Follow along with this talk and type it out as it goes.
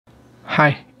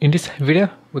Hi, in this video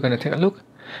we're going to take a look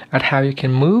at how you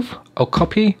can move or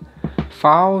copy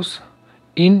files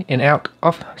in and out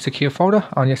of secure folder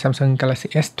on your Samsung Galaxy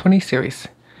S20 series.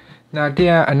 Now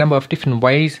there are a number of different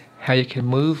ways how you can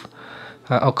move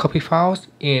or copy files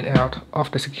in and out of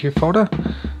the secure folder.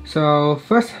 So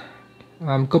first,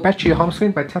 go back to your home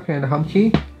screen by tapping on the home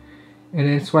key and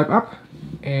then swipe up,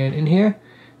 and in here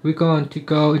we're going to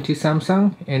go into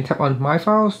Samsung and tap on My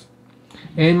Files.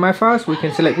 In My Files we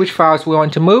can select which files we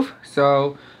want to move.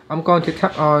 So I'm going to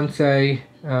tap on, say,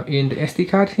 in the SD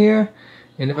card here,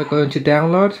 and if I go into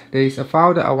download, there is a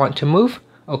file that I want to move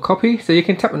or copy. So you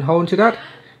can tap and hold into that,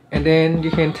 and then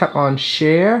you can tap on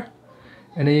share,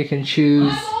 and then you can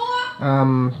choose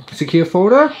secure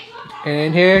folder,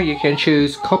 and here you can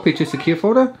choose copy to secure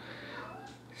folder.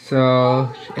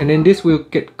 So, and then this will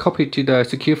get copied to the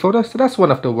secure folder. So that's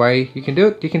one of the way you can do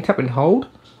it. You can tap and hold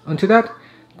onto that,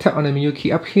 tap on the menu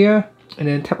key up here, and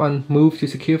then tap on move to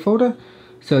secure folder.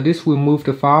 So this will move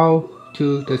the file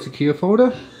to the secure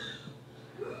folder,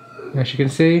 as you can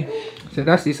see. So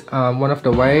that is one of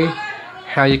the way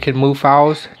how you can move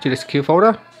files to the secure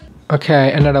folder.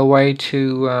 Okay, another way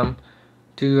to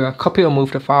copy or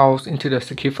move the files into the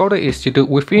secure folder is to do it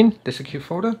within the secure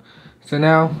folder. So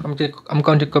now I'm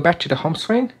going to go back to the home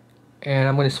screen, and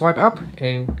I'm going to swipe up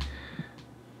and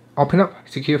open up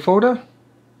secure folder.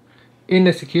 In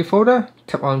the secure folder,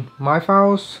 tap on My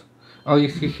Files, or you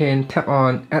can tap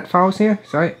on Add Files here.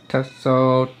 Sorry,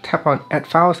 so tap on Add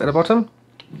Files at the bottom,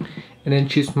 and then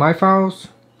choose My Files,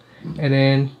 and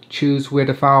then choose where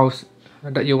the files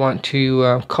that you want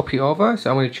to copy over. So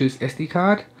I'm going to choose SD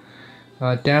card,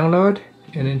 download,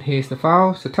 and then here's the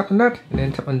file. So tap on that, and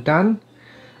then tap on Done.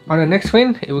 On the next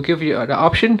screen, it will give you the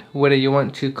option whether you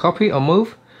want to copy or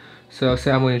move. So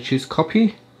say I'm going to choose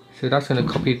copy, so that's going to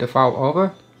copy the file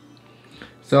over.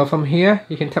 So from here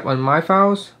you can tap on My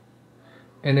Files,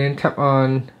 and then tap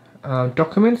on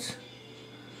Documents,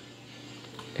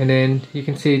 and then you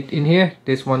can see in here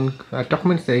there's one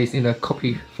document that is in the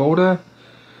copy folder,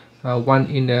 two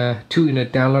in the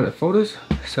downloaded folders.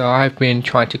 So I've been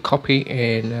trying to copy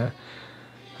and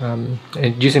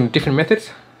using different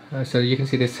methods. So you can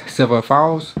see there's several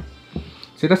files.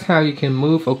 So that's how you can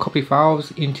move or copy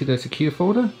files into the secure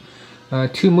folder.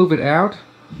 To move it out,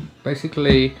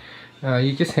 basically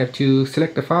you just have to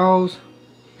select the files.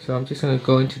 So I'm just going to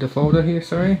go into the folder here,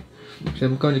 sorry. So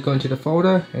I'm going to go into the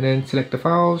folder and then select the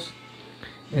files,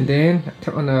 and then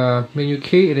tap on the menu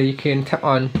key, and then you can tap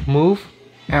on move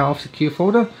out of secure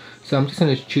folder. So I'm just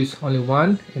going to choose only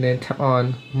one, and then tap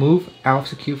on move out of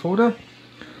secure folder.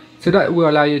 So that will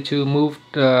allow you to move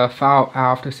the file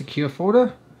out of the secure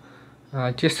folder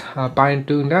just by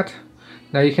doing that.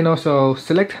 Now you can also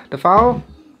select the file,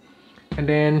 and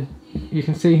then you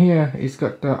can see here it's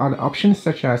got the other options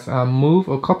such as move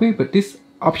or copy, but these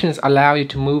options allow you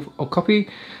to move or copy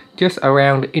just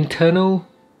around the internal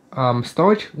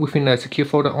storage within the secure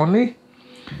folder only.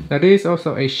 Now there is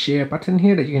also a share button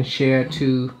here that you can share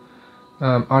to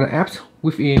other apps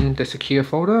within the secure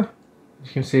folder.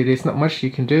 You can see there's not much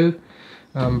you can do.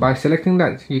 By selecting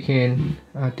that, you can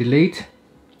delete.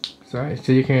 Sorry,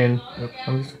 so you can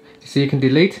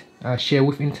delete share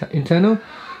with internal.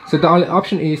 So the only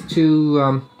option is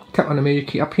to tap on the menu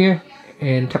key up here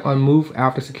and tap on move out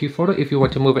of the secure folder if you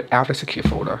want to move it out of the secure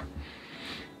folder.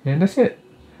 And that's it.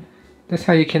 That's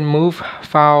how you can move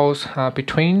files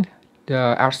between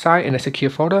the outside and the secure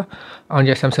folder on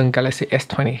your Samsung Galaxy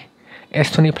S20.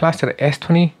 S20 Plus to the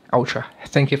S20 Ultra.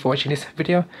 Thank you for watching this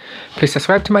video. Please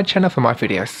subscribe to my channel for more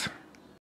videos.